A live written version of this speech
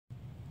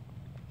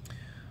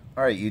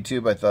Alright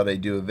YouTube, I thought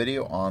I'd do a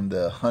video on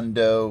the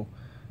Hundo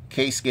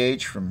case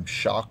gauge from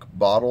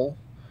Shockbottle.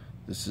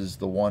 This is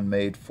the one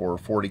made for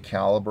 40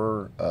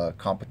 caliber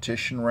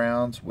competition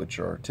rounds, which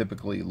are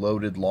typically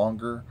loaded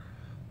longer.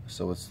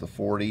 So it's the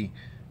 40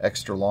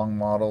 extra long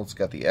model. It's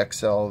got the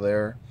XL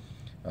there.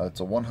 It's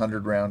a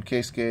 100 round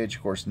case gauge,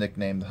 of course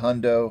nicknamed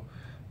Hundo.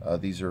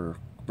 These are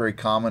very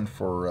common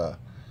for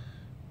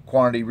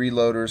quantity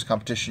reloaders,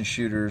 competition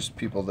shooters,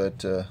 people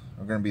that are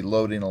going to be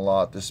loading a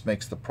lot. This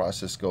makes the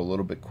process go a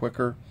little bit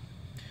quicker.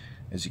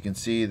 As you can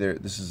see, there,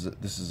 this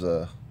is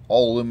a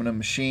all aluminum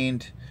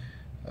machined.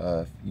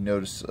 You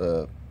notice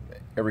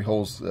every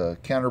hole's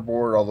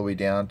counterbore all the way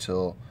down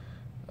till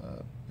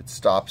it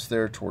stops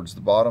there towards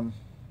the bottom,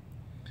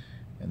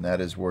 and that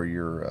is where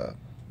your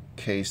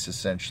case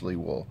essentially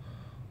would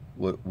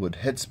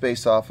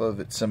headspace off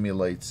of. It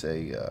simulates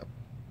the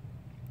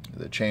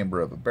chamber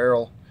of a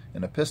barrel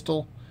in a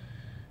pistol.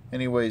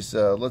 Anyways,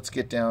 let's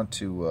get down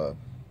to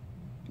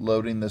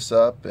loading this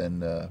up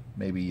and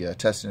maybe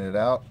testing it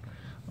out.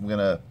 I'm going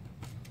to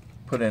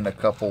put in a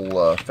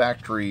couple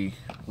factory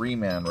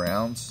reman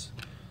rounds,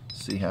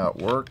 see how it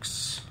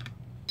works,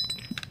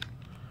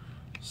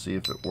 see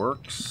if it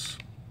works.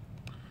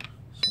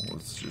 So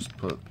let's just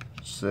put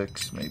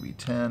 6, maybe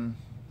 10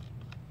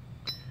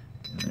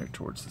 in there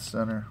towards the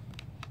center.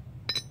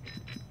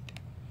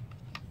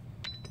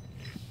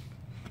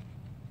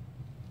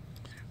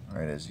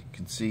 Alright, as you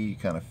can see, you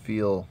kind of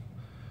feel,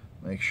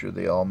 make sure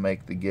they all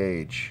make the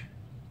gauge.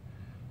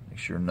 Make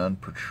sure none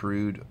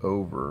protrude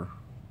over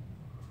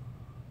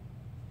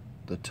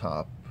the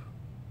top.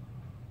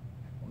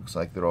 Looks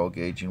like they're all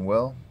gauging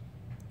well.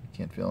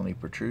 Can't feel any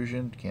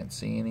protrusion, can't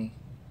see any.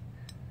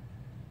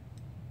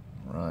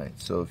 Right,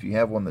 so if you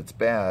have one that's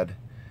bad,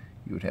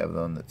 you would have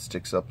one that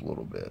sticks up a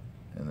little bit,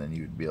 and then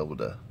you'd be able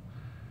to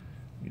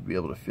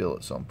feel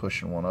it. So I'm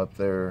pushing one up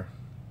there.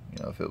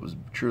 You know, if it was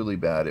truly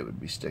bad, it would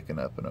be sticking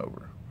up and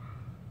over.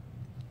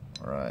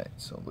 Alright,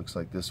 so it looks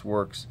like this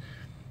works.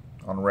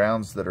 On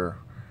rounds that are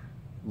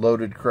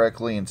loaded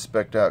correctly and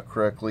spec'd out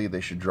correctly, they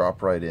should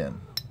drop right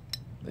in.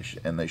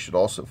 They should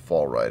also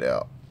fall right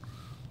out.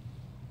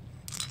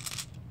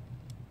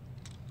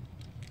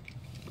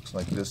 Looks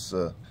like this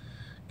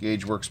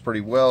gauge works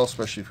pretty well,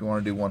 especially if you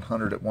want to do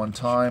 100 at one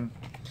time.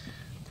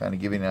 Kind of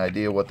giving an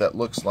idea what that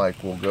looks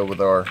like, we'll go with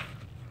our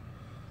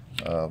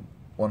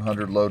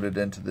 100 loaded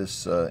into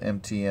this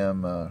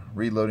MTM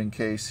reloading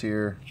case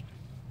here.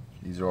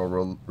 These are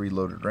all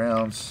reloaded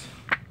rounds.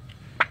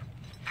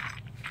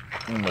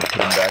 And we'll put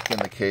them back in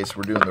the case.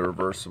 We're doing the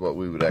reverse of what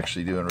we would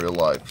actually do in real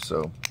life.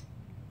 So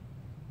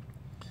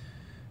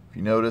if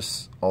you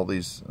notice, all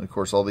these, of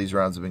course, all these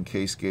rounds have been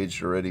case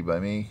gauged already by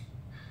me.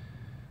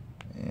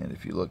 And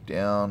if you look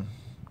down,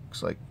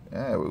 looks like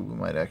we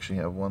might actually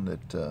have one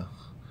that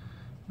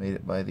made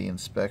it by the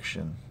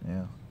inspection.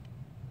 Yeah.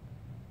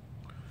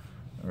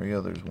 There we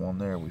go, there's one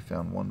there. We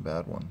found one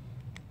bad one.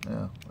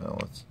 Yeah, well,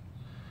 it's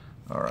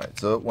alright.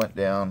 So it went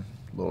down,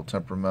 a little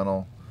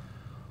temperamental.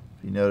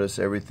 If you notice,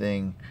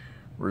 everything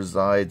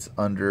resides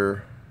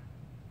under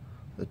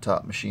the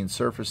top machine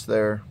surface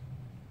there.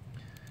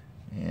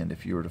 And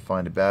if you were to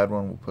find a bad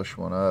one, we'll push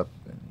one up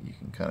and you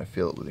can kind of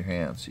feel it with your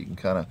hands. So you can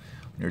kind of,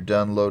 when you're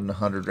done loading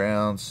 100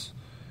 rounds,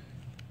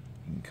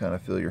 you can kind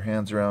of feel your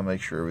hands around,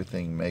 make sure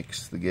everything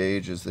makes the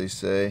gauge, as they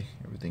say.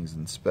 Everything's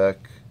in spec.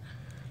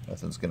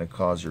 Nothing's going to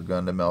cause your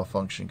gun to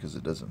malfunction because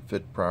it doesn't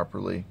fit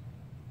properly.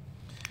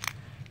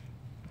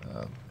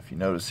 If you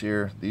notice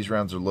here, these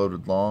rounds are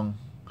loaded long,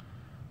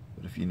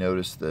 but if you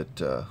notice that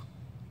they're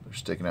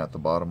sticking out the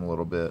bottom a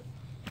little bit.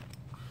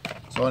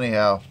 So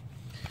anyhow,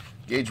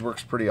 gauge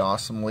works pretty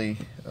awesomely.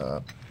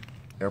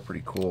 They're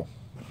pretty cool.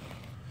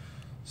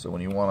 So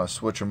when you want to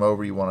switch them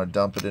over, you want to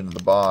dump it into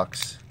the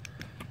box,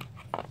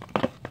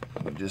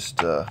 you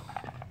just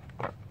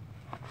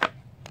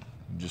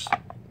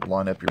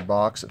line up your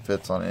box. It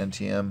fits on an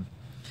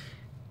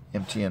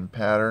MTN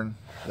pattern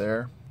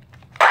there.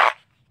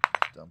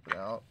 Dump it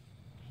out,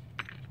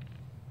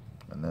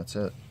 and that's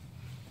it.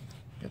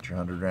 Get your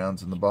 100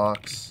 rounds in the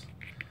box.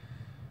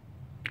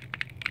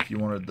 If you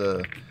want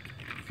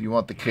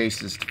the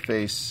cases to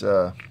face,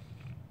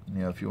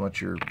 if you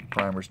want your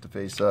primers to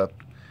face up,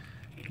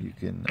 you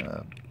can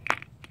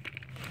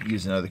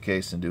use another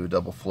case and do a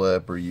double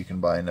flip, or you can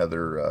buy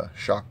another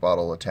shock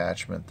bottle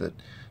attachment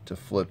to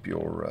flip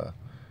your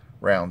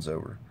rounds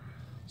over.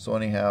 So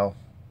anyhow,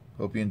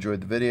 hope you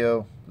enjoyed the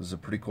video. This is a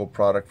pretty cool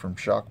product from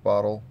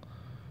Shockbottle,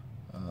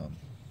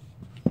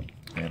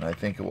 and I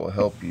think it will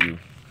help you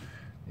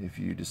if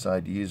you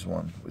decide to use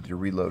one with your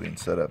reloading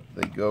setup.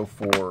 They go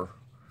for,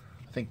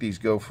 I think these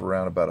go for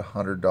around about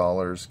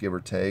 $100, give or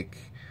take,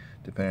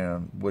 depending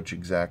on which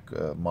exact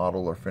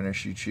model or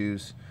finish you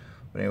choose.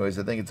 But anyways,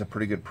 I think it's a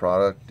pretty good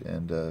product,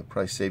 and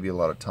probably save you a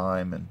lot of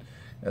time, and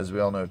as we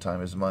all know,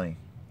 time is money.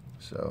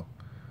 So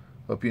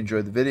hope you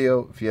enjoyed the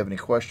video. If you have any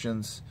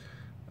questions,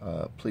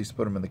 please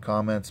put them in the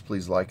comments.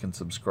 Please like and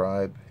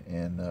subscribe,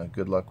 and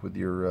good luck with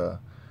your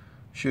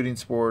shooting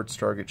sports,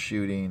 target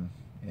shooting,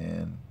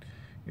 and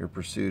your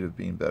pursuit of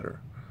being better.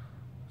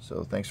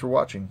 So thanks for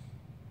watching.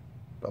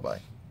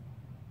 Bye-bye.